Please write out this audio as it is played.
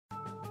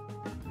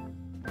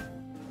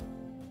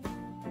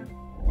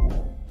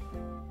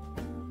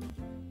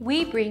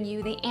we bring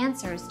you the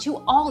answers to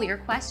all your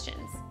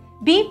questions.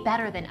 Be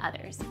better than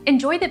others.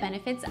 Enjoy the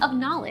benefits of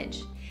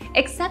knowledge.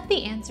 Accept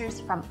the answers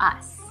from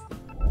us.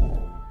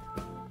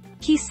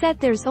 He said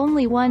there's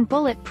only one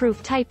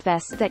bulletproof type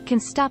vest that can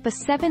stop a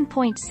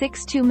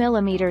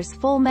 7.62mm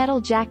full metal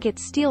jacket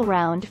steel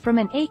round from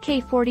an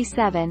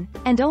AK-47,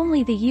 and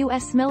only the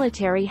US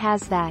military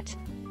has that.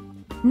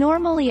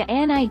 Normally a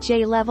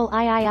NIJ level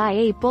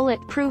IIIA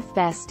bulletproof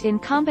vest in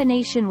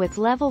combination with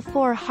level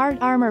 4 hard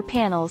armor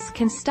panels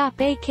can stop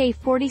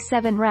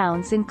AK-47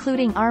 rounds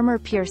including armor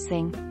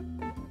piercing.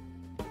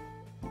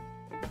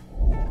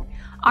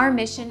 Our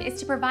mission is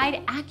to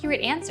provide accurate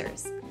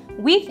answers.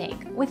 We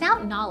think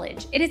without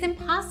knowledge, it is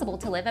impossible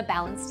to live a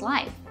balanced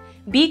life.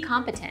 Be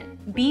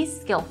competent, be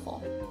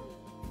skillful.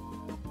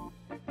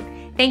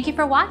 Thank you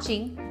for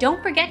watching.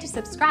 Don't forget to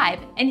subscribe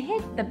and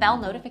hit the bell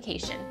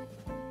notification.